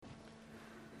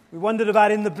We wondered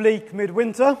about in the bleak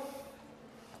midwinter.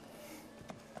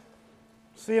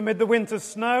 See amid the winter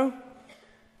snow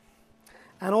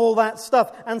and all that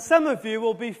stuff. And some of you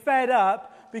will be fed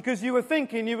up because you were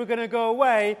thinking you were going to go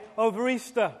away over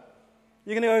Easter.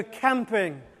 You're going to go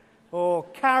camping or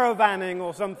caravanning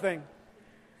or something.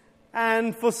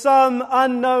 And for some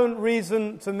unknown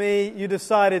reason to me, you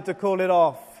decided to call it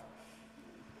off.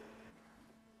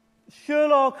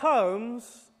 Sherlock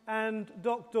Holmes and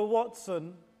Dr.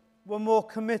 Watson were more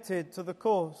committed to the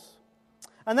cause.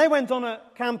 And they went on a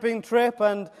camping trip,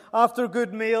 and after a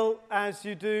good meal, as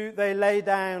you do, they lay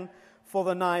down for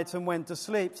the night and went to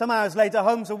sleep. Some hours later,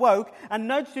 Holmes awoke and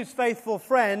nudged his faithful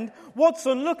friend,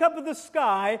 "Watson, look up at the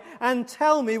sky and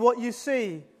tell me what you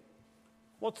see."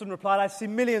 Watson replied, "I see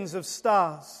millions of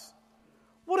stars."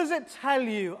 "What does it tell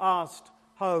you?" asked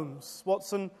Holmes.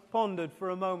 Watson pondered for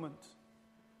a moment.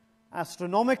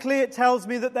 "Astronomically, it tells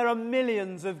me that there are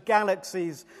millions of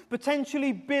galaxies,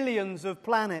 potentially billions of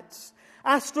planets.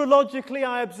 Astrologically,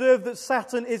 I observe that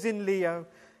Saturn is in Leo.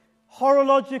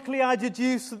 Horologically, I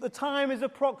deduce that the time is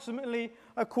approximately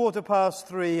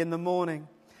 3:15 in the morning.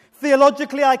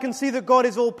 Theologically, I can see that God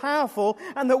is all-powerful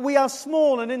and that we are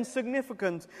small and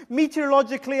insignificant.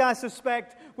 Meteorologically, I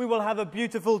suspect we will have a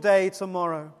beautiful day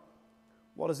tomorrow."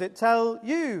 "What does it tell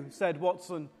you?" said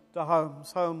Watson to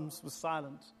Holmes. Holmes was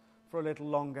silent for a little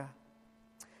longer.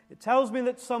 "It tells me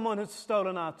that someone has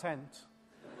stolen our tent."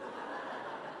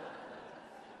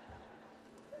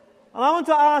 And I want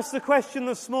to ask the question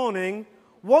this morning,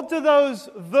 what do those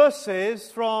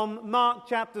verses from Mark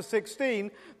chapter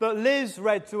 16 that Liz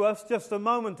read to us just a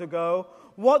moment ago,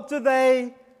 what do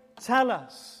they tell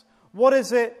us? What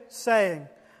is it saying?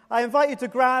 I invite you to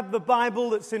grab the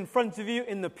Bible that's in front of you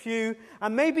in the pew,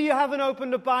 and maybe you haven't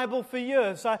opened a Bible for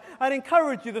years. I'd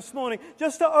encourage you this morning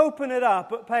just to open it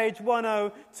up at page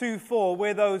 1024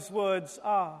 where those words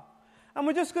are. And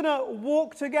we're just going to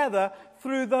walk together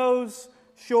through those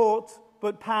short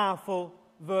but powerful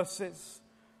verses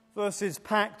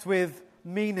packed with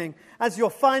meaning. As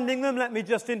you're finding them, let me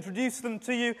just introduce them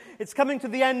to you. It's coming to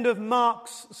the end of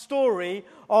Mark's story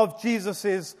of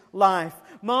Jesus' life.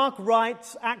 Mark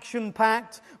writes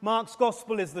action-packed. Mark's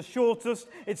gospel is the shortest,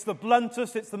 it's the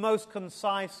bluntest, it's the most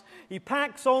concise. He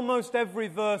packs almost every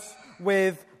verse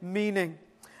with meaning.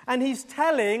 And he's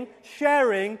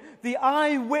sharing the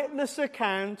eyewitness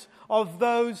account of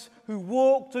those who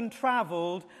walked and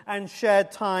traveled and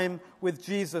shared time with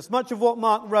Jesus. Much of what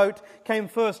Mark wrote came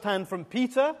firsthand from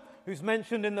Peter, who's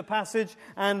mentioned in the passage,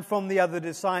 and from the other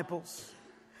disciples.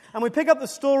 And we pick up the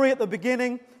story at the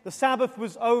beginning. The Sabbath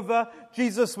was over.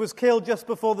 Jesus was killed just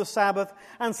before the Sabbath.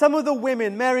 And some of the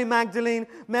women, Mary Magdalene,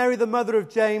 Mary the mother of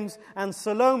James, and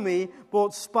Salome,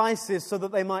 bought spices so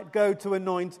that they might go to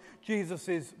anoint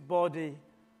Jesus' body.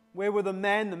 Where were the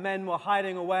men? The men were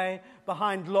hiding away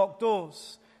behind locked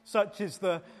doors. Such is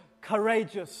the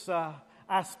courageous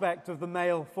aspect of the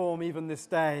male form even this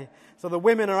day. So the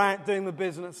women are out doing the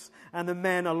business and the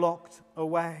men are locked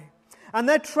away. And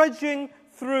they're trudging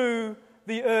through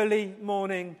the early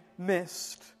morning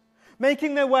mist,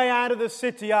 making their way out of the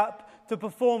city up to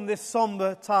perform this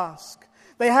somber task.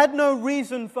 They had no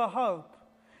reason for hope.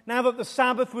 Now that the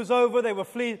Sabbath was over, they were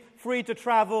free to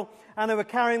travel, and they were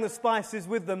carrying the spices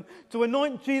with them to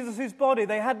anoint Jesus' body.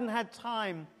 They hadn't had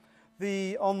time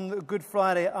on the Good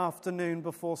Friday afternoon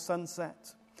before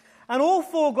sunset. And all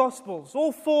four Gospels,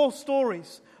 all four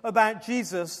stories about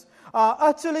Jesus are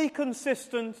utterly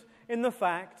consistent in the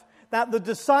fact that the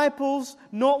disciples,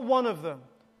 not one of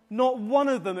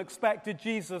them expected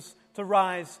Jesus to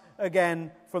rise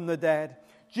again from the dead.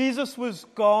 Jesus was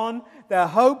gone. Their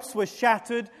hopes were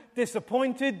shattered,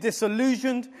 disappointed,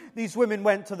 disillusioned. These women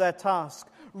went to their task.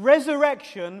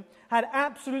 Resurrection had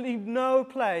absolutely no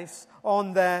place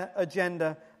on their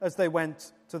agenda as they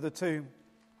went to the tomb.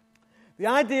 The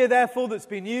idea, therefore, that's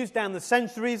been used down the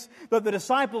centuries, that the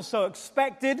disciples so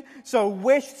expected, so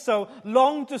wished, so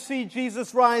longed to see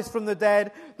Jesus rise from the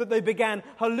dead, that they began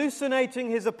hallucinating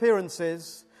his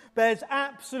appearances, bears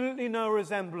absolutely no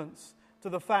resemblance to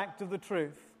the fact of the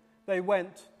truth. They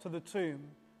went to the tomb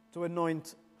to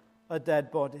anoint a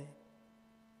dead body.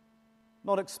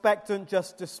 Not expectant,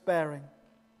 just despairing.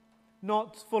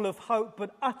 Not full of hope,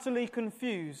 but utterly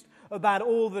confused about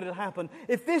all that had happened.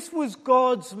 If this was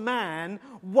God's man,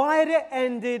 why had it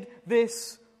ended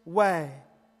this way?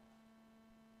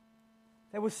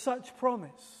 There was such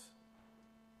promise.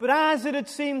 But as it had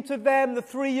seemed to them, the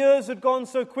 3 years had gone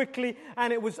so quickly,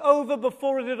 and it was over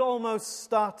before it had almost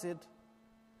started.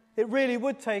 It really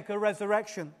would take a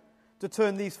resurrection to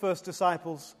turn these first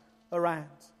disciples around.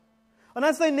 And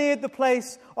as they neared the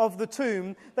place of the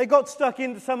tomb, they got stuck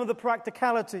into some of the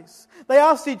practicalities. They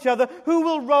asked each other, who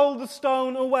will roll the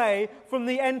stone away from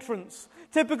the entrance?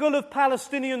 Typical of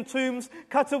Palestinian tombs,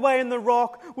 cut away in the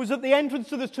rock, was that the entrance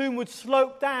to the tomb would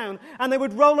slope down, and they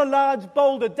would roll a large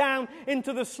boulder down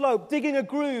into the slope, digging a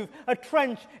groove, a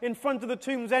trench in front of the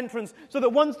tomb's entrance, so that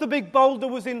once the big boulder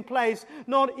was in place,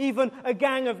 not even a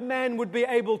gang of men would be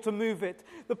able to move it.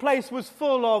 The place was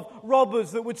full of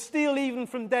robbers that would steal even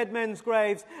from dead men's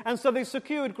graves, and so they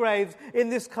secured graves in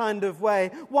this kind of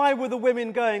way. Why were the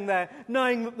women going there,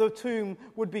 knowing that the tomb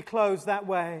would be closed that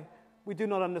way? We do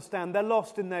not understand. They're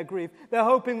lost in their grief. They're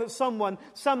hoping that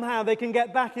somehow they can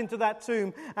get back into that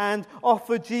tomb and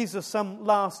offer Jesus some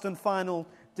last and final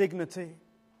dignity.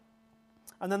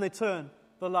 And then they turn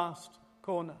the last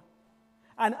corner.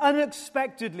 And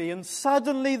unexpectedly and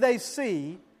suddenly they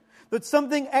see that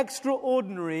something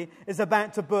extraordinary is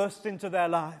about to burst into their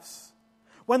lives.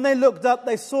 When they looked up,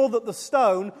 they saw that the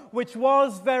stone, which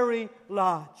was very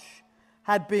large,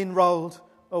 had been rolled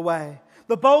away.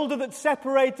 The boulder that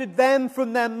separated them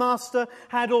from their master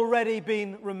had already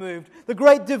been removed. The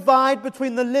great divide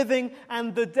between the living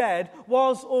and the dead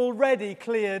was already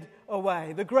cleared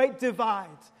away. The great divide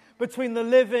between the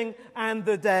living and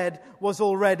the dead was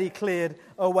already cleared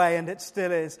away, and it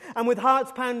still is. And with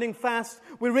hearts pounding fast,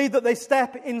 we read that they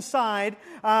step inside,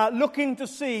 looking to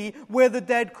see where the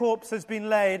dead corpse has been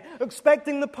laid,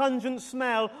 expecting the pungent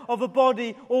smell of a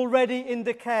body already in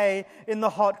decay in the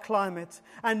hot climate.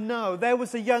 And no, there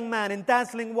was a young man in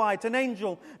dazzling white, an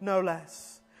angel no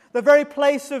less. The very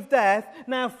place of death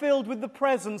now filled with the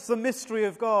presence, the mystery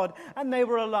of God. And they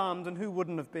were alarmed, and who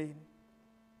wouldn't have been?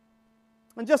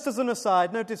 And just as an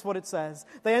aside, notice what it says.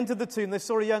 They entered the tomb. They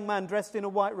saw a young man dressed in a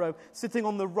white robe sitting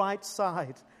on the right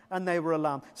side, and they were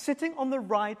alarmed. Sitting on the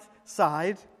right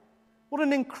side? What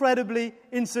an incredibly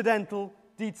incidental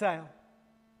detail.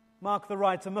 Mark the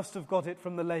writer must have got it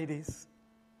from the ladies.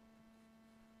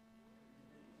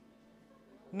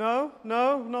 No,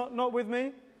 not with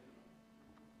me.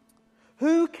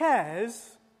 Who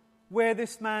cares where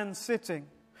this man's sitting?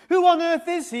 Who on earth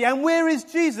is he, and where is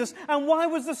Jesus, and why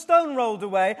was the stone rolled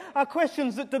away? Are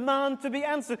questions that demand to be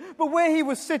answered. But where he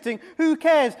was sitting, who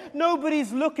cares?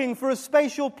 Nobody's looking for a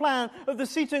spatial plan of the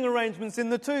seating arrangements in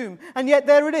the tomb. And yet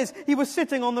there it is. He was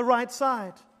sitting on the right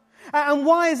side. And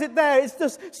why is it there? It's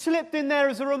just slipped in there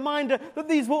as a reminder that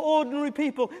these were ordinary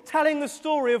people telling the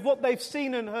story of what they've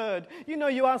seen and heard. You know,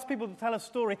 you ask people to tell a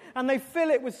story, and they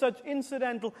fill it with such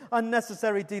incidental,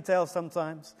 unnecessary details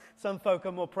sometimes. Some folk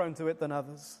are more prone to it than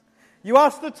others. You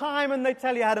ask the time and they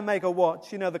tell you how to make a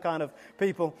watch. You know the kind of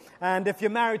people. And if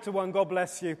you're married to one, God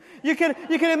bless you. You can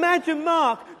imagine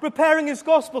Mark preparing his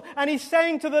gospel, and he's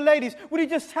saying to the ladies, would you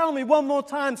just tell me one more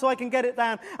time so I can get it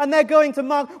down? And they're going to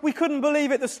Mark, we couldn't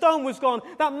believe it. The stone was gone.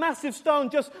 That massive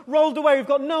stone just rolled away. We've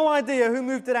got no idea who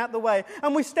moved it out the way.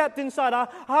 And we stepped inside. Our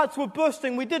hearts were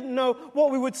bursting. We didn't know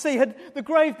what we would see. Had the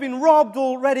grave been robbed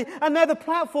already? And there the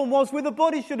platform was where the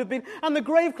body should have been. And the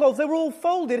grave clothes, they were all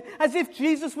folded as if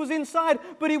Jesus was inside.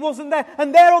 But he wasn't there.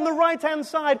 And there on the right-hand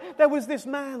side, there was this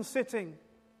man sitting.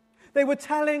 They were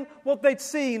telling what they'd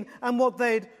seen and what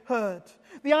they'd heard.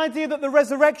 The idea that the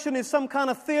resurrection is some kind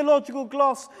of theological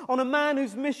gloss on a man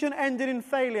whose mission ended in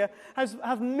failure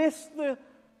have missed the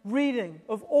reading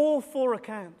of all four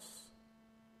accounts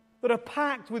that are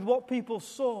packed with what people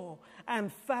saw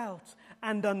and felt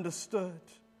and understood.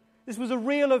 This was a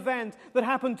real event that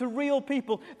happened to real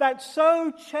people that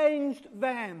so changed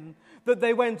them that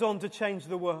they went on to change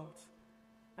the world.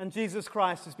 And Jesus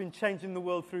Christ has been changing the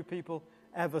world through people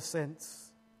ever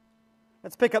since.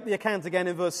 Let's pick up the account again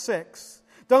in verse 6.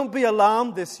 Don't be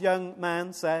alarmed, this young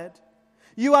man said.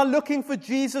 You are looking for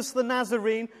Jesus the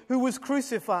Nazarene who was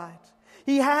crucified.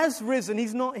 He has risen.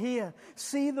 He's not here.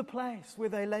 See the place where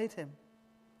they laid him.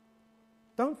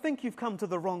 Don't think you've come to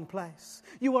the wrong place.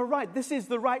 You are right. This is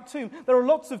the right tomb. There are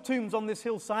lots of tombs on this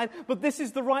hillside, but this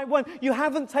is the right one. You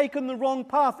haven't taken the wrong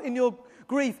path in your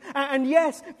grief. And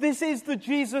yes, this is the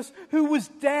Jesus who was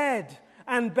dead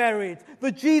and buried.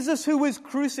 The Jesus who was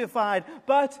crucified,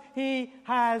 but he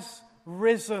has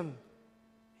risen.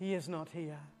 He is not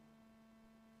here.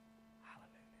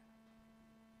 Hallelujah.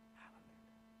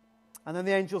 Hallelujah. And then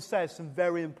the angel says some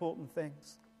very important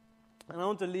things. And I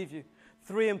want to leave you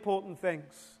 3 important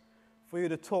things for you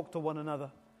to talk to one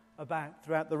another about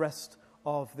throughout the rest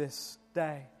of this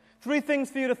day. 3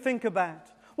 things for you to think about.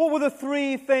 What were the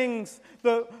 3 things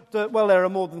that well, there are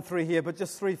more than 3 here, but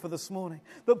just 3 for this morning,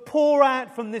 that pour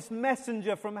out from this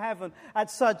messenger from heaven at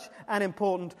such an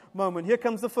important moment? Here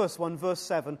comes the first one, verse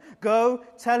 7. Go,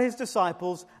 tell his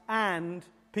disciples and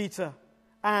Peter.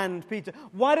 And Peter.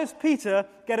 Why does Peter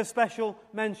get a special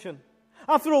mention?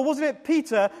 After all, wasn't it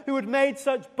Peter who had made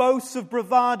such boasts of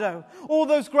bravado? All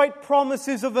those great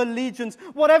promises of allegiance.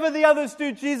 Whatever the others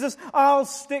do, Jesus, I'll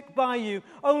stick by you.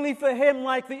 Only for him,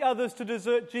 like the others, to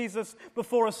desert Jesus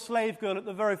before a slave girl at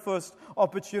the very first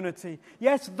opportunity.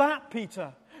 Yes, that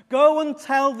Peter. Go and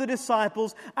tell the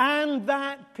disciples, and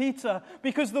that Peter,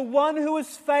 because the one who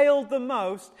has failed the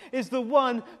most is the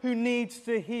one who needs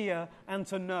to hear and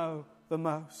to know the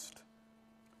most.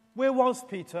 Where was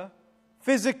Peter?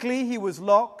 Physically, he was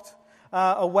locked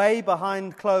away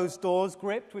behind closed doors,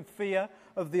 gripped with fear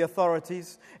of the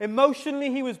authorities.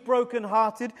 Emotionally, he was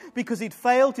broken-hearted because he'd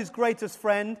failed his greatest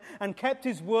friend and kept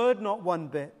his word not one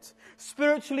bit.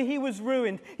 Spiritually, he was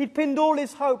ruined. He'd pinned all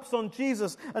his hopes on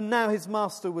Jesus, and now his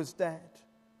master was dead.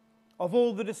 Of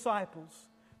all the disciples,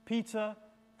 Peter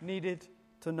needed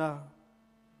to know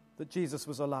that Jesus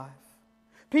was alive.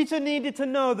 Peter needed to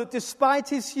know that despite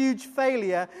his huge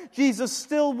failure, Jesus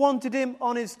still wanted him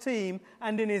on his team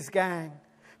and in his gang.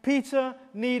 Peter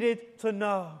needed to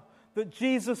know that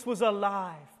Jesus was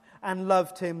alive and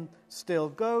loved him still.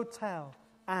 Go tell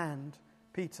and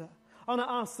Peter. I want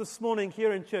to ask this morning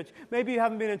here in church, maybe you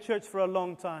haven't been in church for a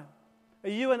long time. Are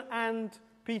you an and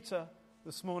Peter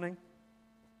this morning?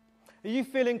 Are you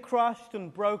feeling crushed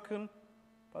and broken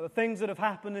by the things that have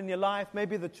happened in your life,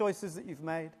 maybe the choices that you've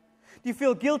made? Do you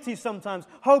feel guilty sometimes,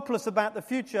 hopeless about the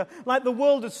future, like the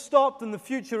world has stopped and the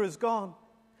future is gone?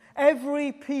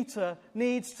 Every Peter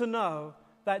needs to know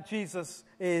that Jesus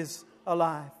is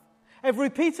alive. Every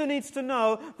Peter needs to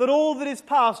know that all that is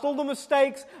past, all the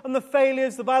mistakes and the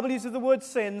failures, the Bible uses the word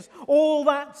sins, all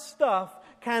that stuff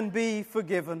can be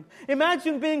forgiven.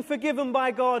 Imagine being forgiven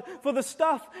by God for the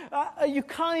stuff you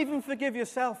can't even forgive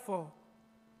yourself for.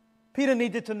 Peter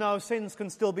needed to know sins can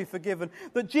still be forgiven,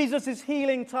 that Jesus'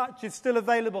 healing touch is still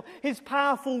available. His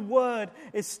powerful word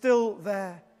is still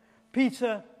there.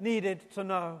 Peter needed to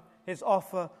know his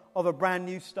offer of a brand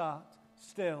new start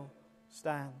still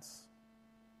stands.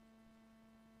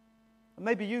 And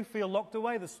maybe you feel locked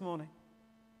away this morning.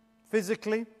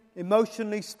 Physically,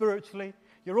 emotionally, spiritually.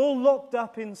 You're all locked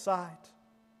up inside.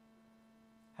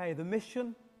 Hey, the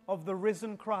mission of the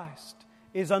risen Christ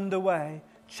is underway,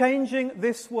 changing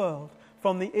this world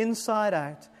from the inside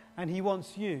out, and he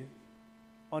wants you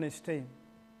on his team.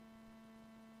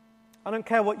 I don't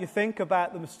care what you think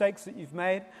about the mistakes that you've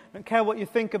made. I don't care what you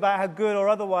think about how good or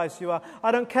otherwise you are.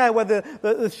 I don't care whether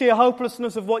the sheer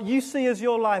hopelessness of what you see as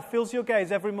your life fills your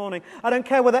gaze every morning. I don't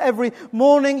care whether every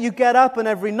morning you get up and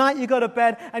every night you go to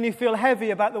bed and you feel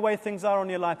heavy about the way things are in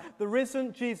your life. The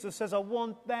risen Jesus says, I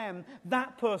want them,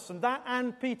 that person, that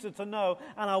and Peter to know,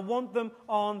 and I want them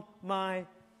on my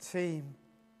team.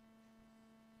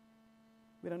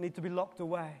 We don't need to be locked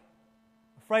away,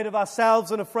 afraid of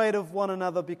ourselves and afraid of one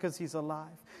another because he's alive.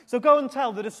 So go and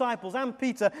tell the disciples and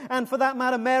Peter, and for that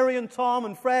matter, Mary and Tom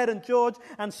and Fred and George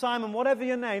and Simon, whatever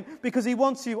your name, because he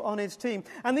wants you on his team.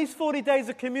 And these 40 days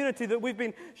of community that we've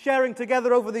been sharing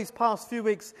together over these past few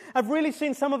weeks have really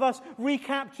seen some of us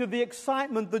recapture the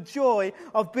excitement, the joy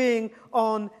of being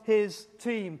on his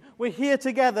team. We're here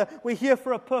together. We're here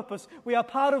for a purpose. We are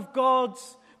part of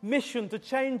God's mission to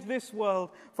change this world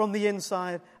from the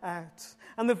inside out.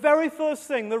 And the very first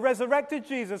thing the resurrected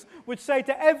Jesus would say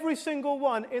to every single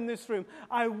one in this room,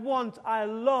 I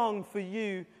long for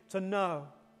you to know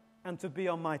and to be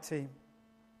on my team.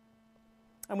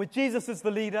 And with Jesus as the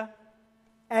leader,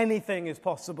 anything is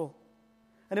possible.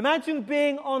 And imagine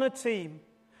being on a team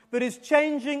that is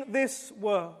changing this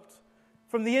world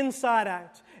from the inside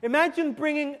out. Imagine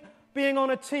being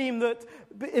on a team that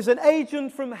is an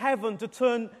agent from heaven to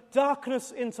turn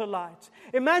darkness into light.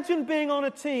 Imagine being on a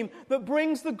team that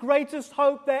brings the greatest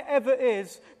hope there ever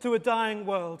is to a dying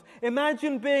world.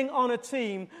 Imagine being on a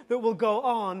team that will go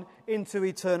on into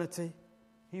eternity.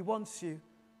 He wants you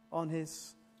on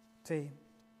his team.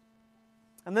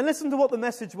 And then listen to what the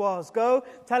message was. Go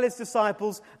tell his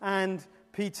disciples and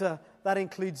Peter. That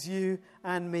includes you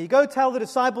and me. Go tell the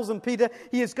disciples and Peter,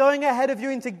 he is going ahead of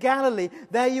you into Galilee.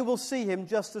 There you will see him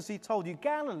just as he told you.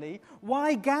 Galilee?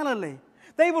 Why Galilee?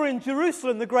 They were in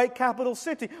Jerusalem, the great capital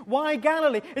city. Why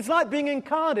Galilee? It's like being in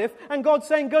Cardiff and God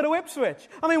saying, go to Ipswich.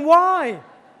 I mean, why?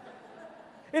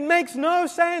 It makes no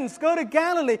sense. Go to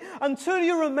Galilee until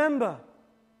you remember,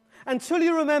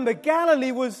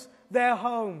 Galilee was their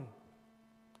home.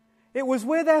 It was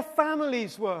where their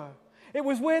families were. It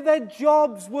was where their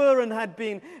jobs were and had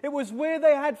been. It was where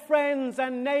they had friends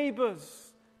and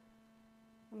neighbors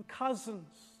and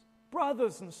cousins,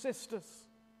 brothers and sisters.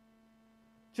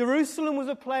 Jerusalem was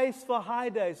a place for high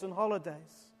days and holidays,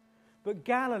 but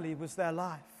Galilee was their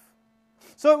life.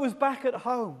 So it was back at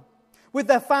home with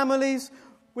their families,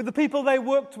 with the people they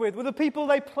worked with the people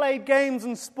they played games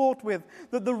and sport with,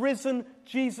 that the risen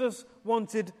Jesus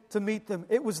wanted to meet them.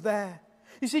 It was there.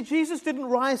 You see, Jesus didn't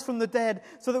rise from the dead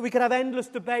so that we could have endless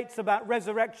debates about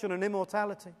resurrection and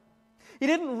immortality. He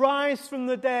didn't rise from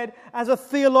the dead as a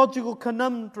theological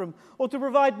conundrum or to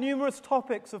provide numerous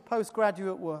topics of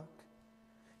postgraduate work.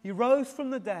 He rose from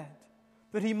the dead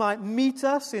that he might meet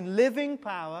us in living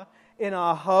power in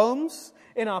our homes,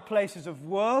 in our places of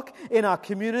work, in our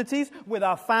communities, with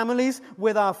our families,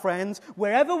 with our friends,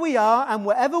 wherever we are and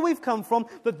wherever we've come from,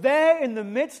 that there in the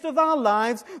midst of our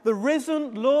lives, the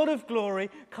risen Lord of glory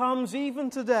comes even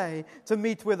today to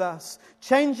meet with us,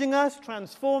 changing us,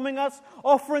 transforming us,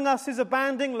 offering us his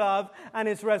abounding love and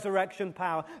his resurrection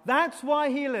power. That's why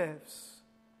he lives.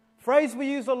 Phrase we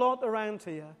use a lot around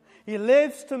here. He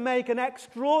lives to make an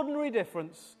extraordinary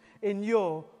difference in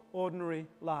your ordinary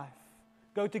life.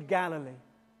 Go to Galilee.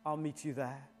 I'll meet you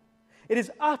there. It is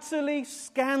utterly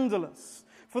scandalous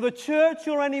for the church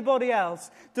or anybody else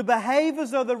to behave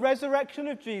as though the resurrection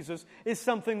of Jesus is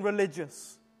something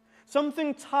religious,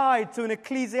 something tied to an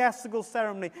ecclesiastical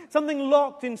ceremony, something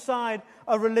locked inside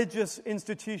a religious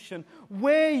institution.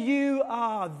 Where you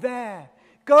are, there.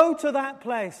 Go to that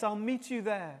place. I'll meet you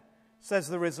there, says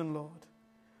the risen Lord.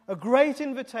 A great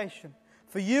invitation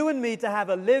for you and me to have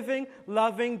a living,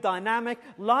 loving, dynamic,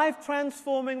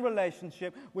 life-transforming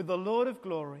relationship with the Lord of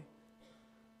glory,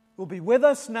 who will be with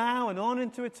us now and on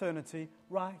into eternity,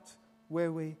 right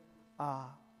where we are.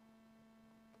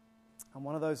 And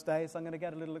one of those days, I'm going to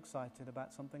get a little excited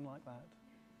about something like that.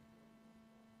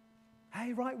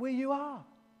 Hey, right where you are,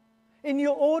 in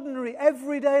your ordinary,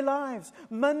 everyday lives,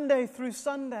 Monday through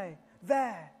Sunday,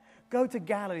 there. Go to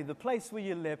Galilee, the place where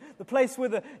you live, the place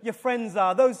where your friends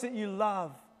are, those that you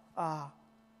love are,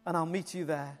 and I'll meet you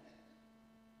there.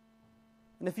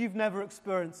 And if you've never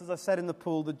experienced, as I said in the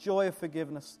pool, the joy of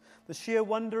forgiveness, the sheer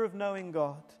wonder of knowing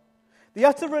God, the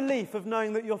utter relief of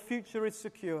knowing that your future is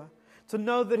secure, to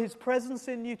know that his presence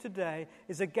in you today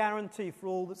is a guarantee for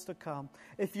all that's to come.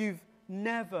 If you've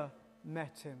never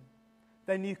met him,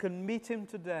 then you can meet him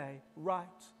today right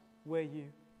where you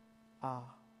are.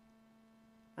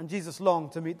 And Jesus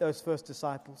longed to meet those first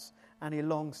disciples, and he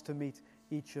longs to meet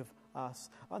each of us.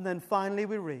 And then finally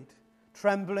we read,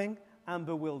 trembling and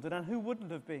bewildered. And who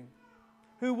wouldn't have been?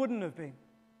 Who wouldn't have been?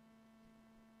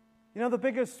 You know, the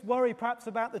biggest worry perhaps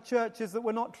about the church is that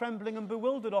we're not trembling and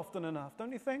bewildered often enough,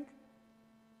 don't you think?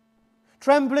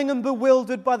 Trembling and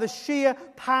bewildered by the sheer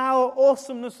power,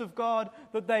 awesomeness of God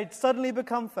that they'd suddenly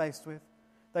become faced with.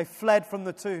 They fled from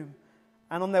the tomb,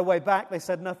 and on their way back they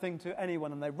said nothing to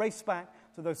anyone, and they raced back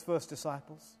to those first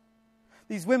disciples.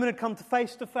 These women had come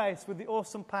face to face with the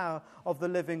awesome power of the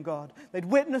living God. They'd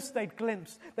witnessed, they'd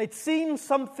glimpsed, they'd seen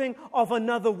something of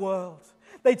another world.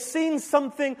 They'd seen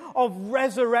something of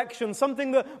resurrection,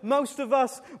 something that most of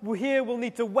us here will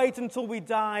need to wait until we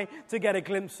die to get a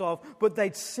glimpse of. But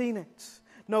they'd seen it.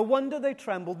 No wonder they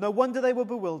trembled. No wonder they were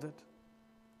bewildered.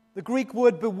 The Greek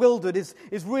word bewildered is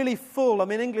really full. I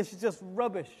mean, English is just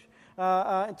rubbish.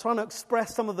 Trying to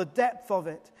express some of the depth of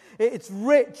it. It's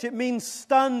rich. It means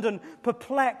stunned and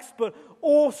perplexed, but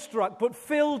awestruck, but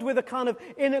filled with a kind of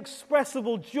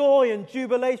inexpressible joy and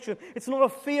jubilation. It's not a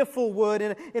fearful word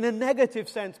in a negative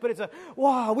sense, but it's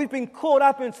wow, we've been caught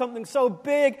up in something so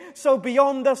big, so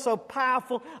beyond us, so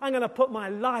powerful. I'm going to put my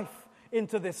life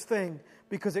into this thing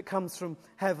because it comes from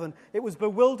heaven. It was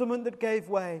bewilderment that gave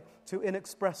way to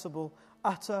inexpressible,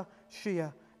 utter,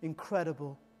 sheer,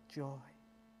 incredible joy.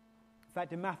 In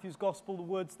fact, in Matthew's gospel, the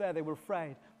words there, they were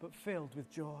afraid, but filled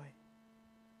with joy.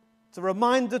 It's a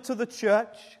reminder to the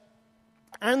church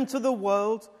and to the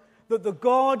world that the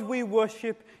God we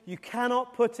worship, you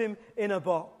cannot put him in a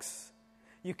box.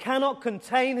 You cannot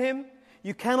contain him.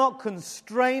 You cannot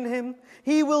constrain him.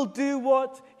 He will do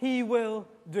what he will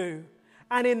do.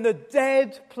 And in the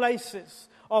dead places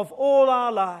of all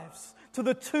our lives, to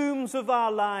the tombs of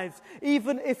our lives,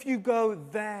 even if you go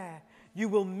there, you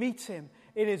will meet him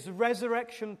in his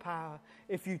resurrection power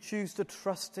if you choose to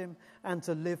trust him and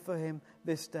to live for him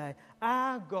this day.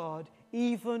 Our God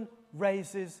even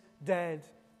raises dead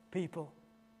people.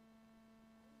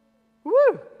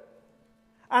 Woo!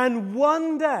 And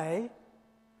one day,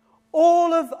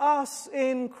 all of us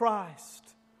in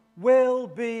Christ will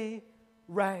be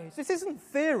raised. This isn't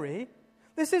theory.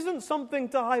 This isn't something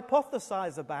to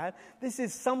hypothesize about. This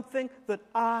is something that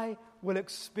I will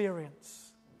experience.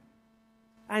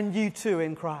 And you too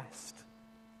in Christ.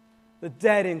 The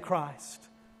dead in Christ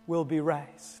will be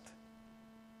raised.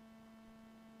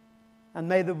 And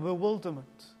may the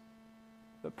bewilderment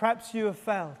that perhaps you have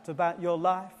felt about your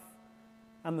life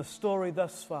and the story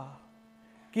thus far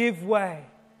give way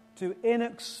to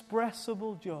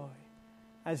inexpressible joy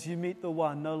as you meet the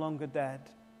one no longer dead,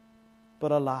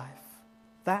 but alive.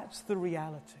 That's the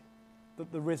reality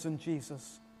that the risen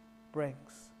Jesus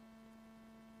brings.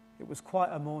 It was quite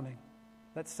a morning.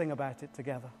 Let's sing about it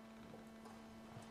together.